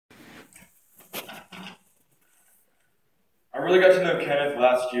really got to know Kenneth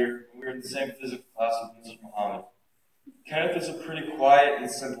last year when we were in the same physics class with Mr. Hammond. Kenneth is a pretty quiet and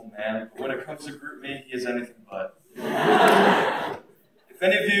simple man, but when it comes to group me, he is anything but. If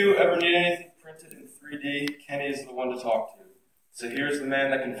any of you ever need anything printed in 3D, Kenny is the one to talk to. So here's the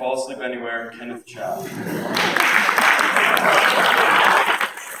man that can fall asleep anywhere, Kenneth Chow.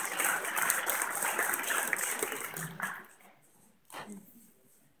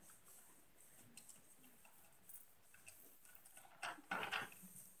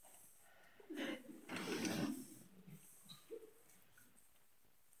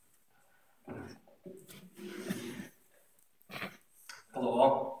 Hello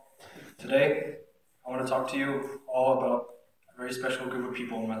all. Today, I want to talk to you all about a very special group of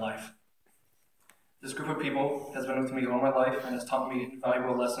people in my life. This group of people has been with me all my life and has taught me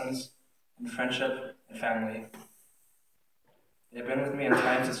invaluable lessons in friendship and family. They've been with me in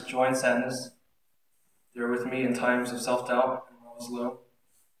times of joy and sadness. They were with me in times of self-doubt and when I was low.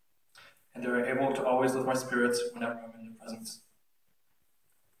 And they were able to always lift my spirits whenever I'm in their presence.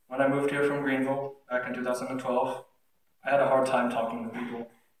 When I moved here from Greenville back in 2012, I had a hard time talking with people.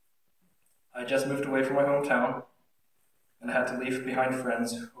 I just moved away from my hometown and I had to leave behind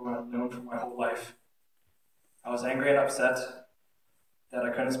friends who I've known for my whole life. I was angry and upset that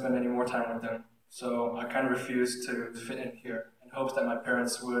I couldn't spend any more time with them, so I kind of refused to fit in here in hopes that my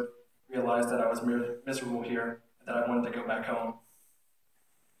parents would realize that I was miserable here and that I wanted to go back home.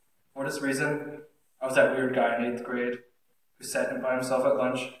 For this reason, I was that weird guy in 8th grade who sat by himself at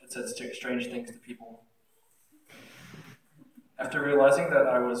lunch and said strange things to people. After realizing that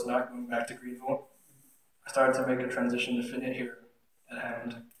I was not going back to Greenville, I started to make a transition to fit in here at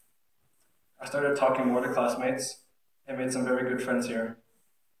Hammond. I started talking more to classmates and made some very good friends here.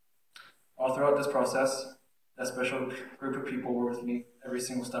 All throughout this process, that special group of people were with me every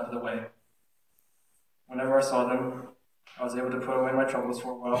single step of the way. Whenever I saw them, I was able to put away my troubles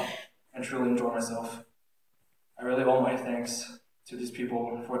for a while and truly enjoy myself. I really owe my thanks to these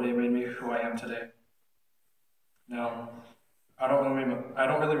people for they made me who I am today. Now, I don't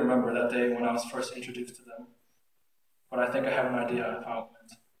really remember that day when I was first introduced to them, but I think I have an idea of how it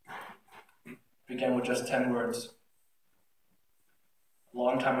went. It began with just 10 words. A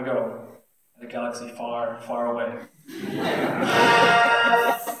long time ago, in a galaxy far, far away.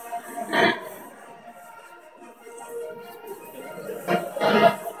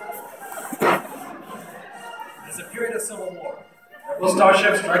 It's a period of civil war. Rebel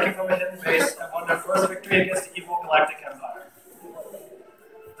starships striking from a hidden base have won their first victory against the evil galactic empire.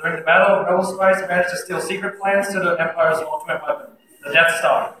 During the battle, rebel spies managed to steal secret plans to the Empire's ultimate weapon, the Death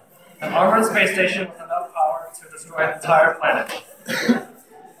Star, an armored space station with enough power to destroy an entire planet.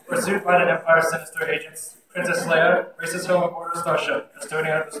 Pursued by the Empire's sinister agents, Princess Leia races home aboard her starship,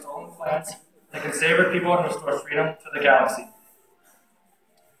 custodian of the stolen plans that can save her people and restore freedom to the galaxy.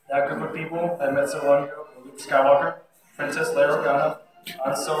 That group of people that met Solo, Luke Skywalker, Princess Leia Organa,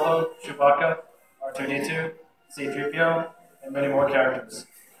 Han Solo, Chewbacca, R2-D2, C-3PO, and many more characters.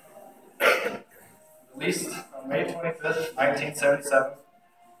 Released on May 25th, 1977,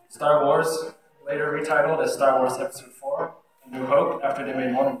 Star Wars, later retitled as Star Wars Episode 4, A New Hope after they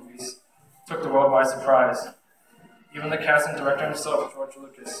made more movies, took the world by surprise. Even the cast and director himself, George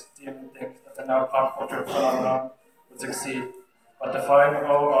Lucas, didn't think that the now pop culture phenomenon would succeed, but defying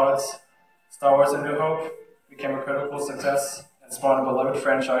all odds, Star Wars A New Hope became a critical success and spawned a beloved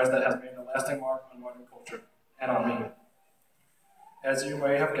franchise that has made a lasting mark on modern culture, and on me. As you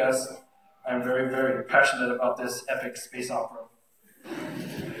may have guessed, I am very, very passionate about this epic space opera.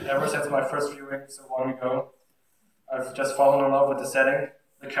 Ever since my first viewing so long ago, I've just fallen in love with the setting,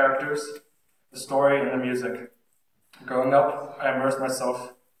 the characters, the story, and the music. Growing up, I immersed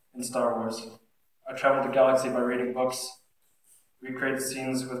myself in Star Wars. I traveled the galaxy by reading books, recreated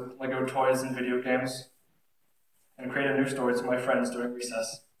scenes with Lego toys and video games, and created new stories with my friends during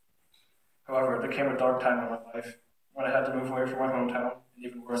recess. However, there came a dark time in my life when I had to move away from my hometown, and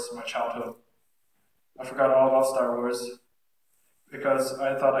even worse, my childhood. I forgot all about Star Wars because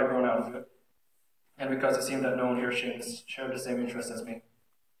I thought I'd grown out of it, and because it seemed that no one here shared the same interests as me.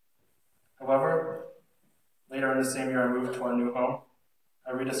 However, later in the same year I moved to our new home,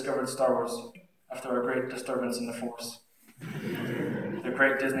 I rediscovered Star Wars after a great disturbance in the Force. The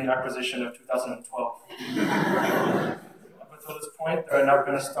great Disney acquisition of 2012. Up until this point, there had not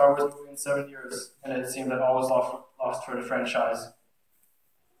been a Star Wars movie in 7 years, and it seemed that all was lost for the franchise.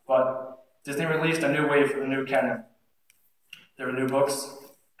 But Disney released a new wave for the new canon. There were new books,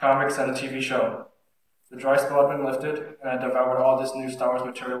 comics, and a TV show. The dry spell had been lifted, and I devoured all this new Star Wars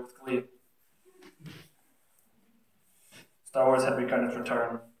material with glee. Star Wars had begun its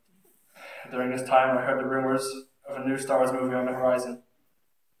return. During this time, I heard the rumors of a new Star Wars movie on the horizon.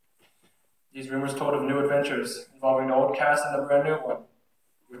 These rumors told of new adventures involving the old cast and the brand new one,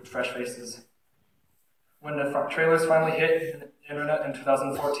 with fresh faces. When the trailers finally hit the internet in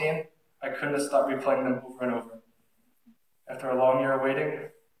 2014, I couldn't have stopped replaying them over and over. After a long year of waiting,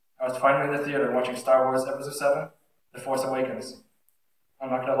 I was finally in the theater watching Star Wars Episode 7, The Force Awakens. I'm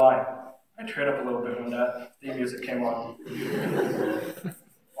not gonna lie, I teared up a little bit when that theme music came on.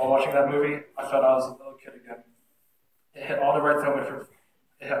 While watching that movie, I felt I was a little kid again. It hit all the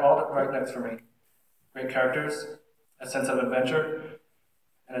right notes for me. Great characters, a sense of adventure,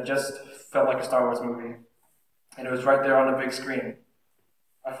 and it just felt like a Star Wars movie. And it was right there on the big screen.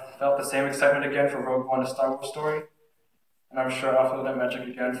 I felt the same excitement again for Rogue One, A Star Wars Story, and I'm sure I'll feel that magic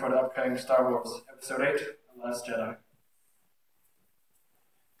again for the upcoming Star Wars Episode 8, The Last Jedi.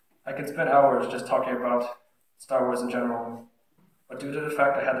 I could spend hours just talking about Star Wars in general, but due to the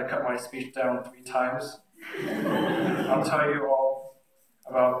fact I had to cut my speech down 3 times, I'll tell you all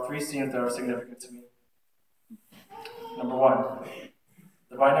about 3 scenes that are significant to me. Number 1,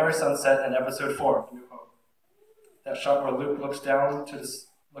 the binary sunset in Episode 4, A New Hope. That shot where Luke looks out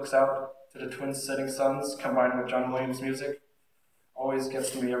to the twin setting suns combined with John Williams' music always gets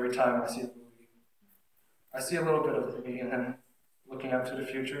to me every time I see the movie. I see a little bit of me in him, looking out to the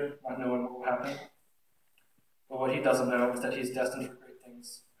future, not knowing what will happen. But what he doesn't know is that he's destined for great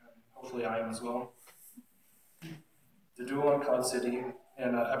things, and hopefully I am as well. The duel on Cloud City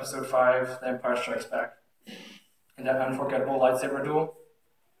in Episode 5, The Empire Strikes Back. In that unforgettable lightsaber duel,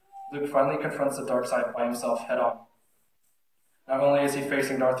 Luke finally confronts the dark side by himself head-on. Not only is he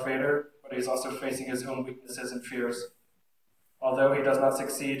facing Darth Vader, but he's also facing his own weaknesses and fears. Although he does not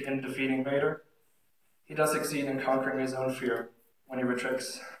succeed in defeating Vader, he does succeed in conquering his own fear when he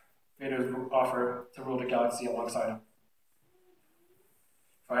rejects Vader's offer to rule the galaxy alongside him.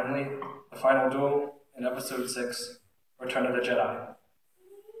 Finally, the final duel in Episode 6, Return of the Jedi.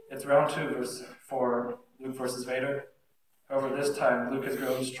 It's round 2 for Luke versus Vader. However, this time, Luke has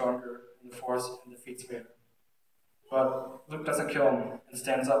grown stronger in the Force and defeats Vader. But Luke doesn't kill him and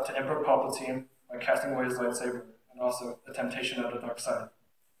stands up to Emperor Palpatine by casting away his lightsaber and also the temptation of the dark side.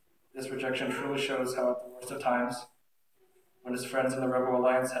 This rejection truly shows how at the worst of times, when his friends in the Rebel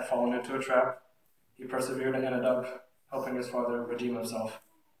Alliance had fallen into a trap, he persevered and ended up helping his father redeem himself.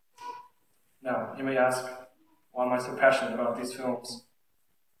 Now, you may ask, why am I so passionate about these films?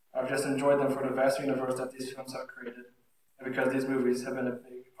 I've just enjoyed them for the vast universe that these films have created, and because these movies have been a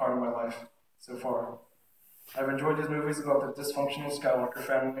big part of my life so far. I've enjoyed these movies about the dysfunctional Skywalker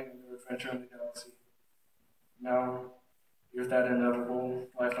family and their adventure in the galaxy. Now, here's that inevitable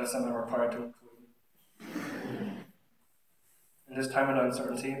life lesson I'm required to include. In this time of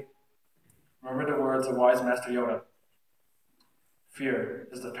uncertainty, remember the words of wise Master Yoda. Fear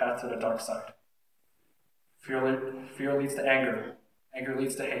is the path to the dark side. Fear leads to anger. Anger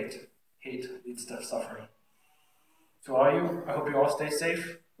leads to hate. Hate leads to suffering. To all you, I hope you all stay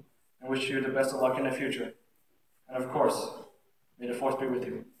safe and wish you the best of luck in the future. And of course, may the Force be with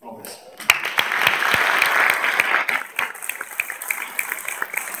you always.